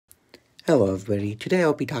Hello everybody, today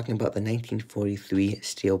I'll be talking about the 1943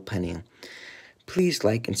 steel penny. Please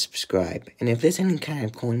like and subscribe, and if there's any kind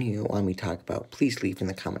of coin you want me to talk about, please leave in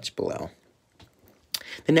the comments below.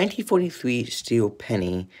 The 1943 steel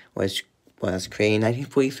penny was created in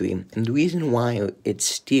 1943, and the reason why it's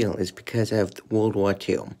steel is because of World War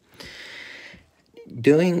II.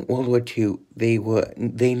 During World War II, they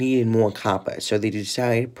needed more copper, so they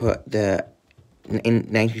decided to in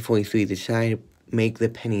 1943 they decided to make the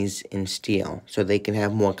pennies in steel so they can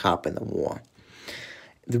have more copper in the war.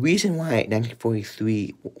 The reason why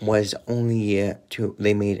 1943 was the only year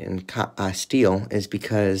they made in steel is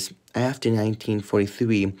because after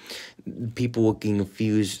 1943, people were getting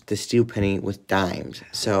confused the steel penny with dimes,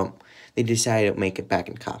 so they decided to make it back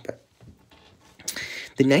in copper.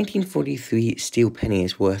 The 1943 steel penny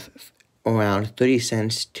is worth around 30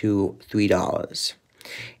 cents to $3.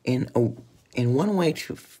 And one way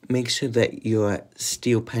to make sure that your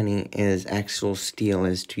steel penny is actual steel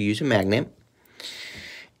is to use a magnet.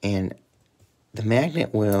 And the penny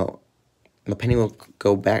will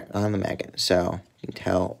go back on the magnet. So you can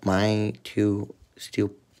tell my two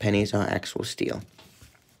steel pennies are actual steel.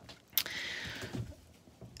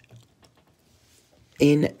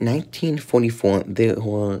 In 1944, there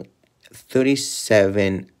were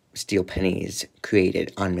 37 steel pennies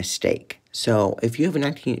created on mistake. So if you have a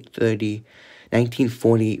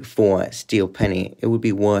 1944 steel penny, it would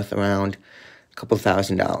be worth around a couple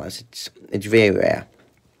 $1,000s. It's very rare.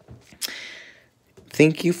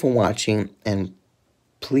 Thank you for watching, and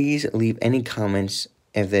please leave any comments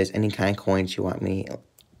if there's any kind of coins you want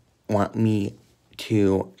me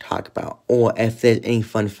to talk about, or if there's any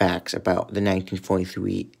fun facts about the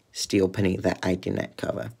 1943 steel penny that I did not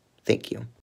cover. Thank you.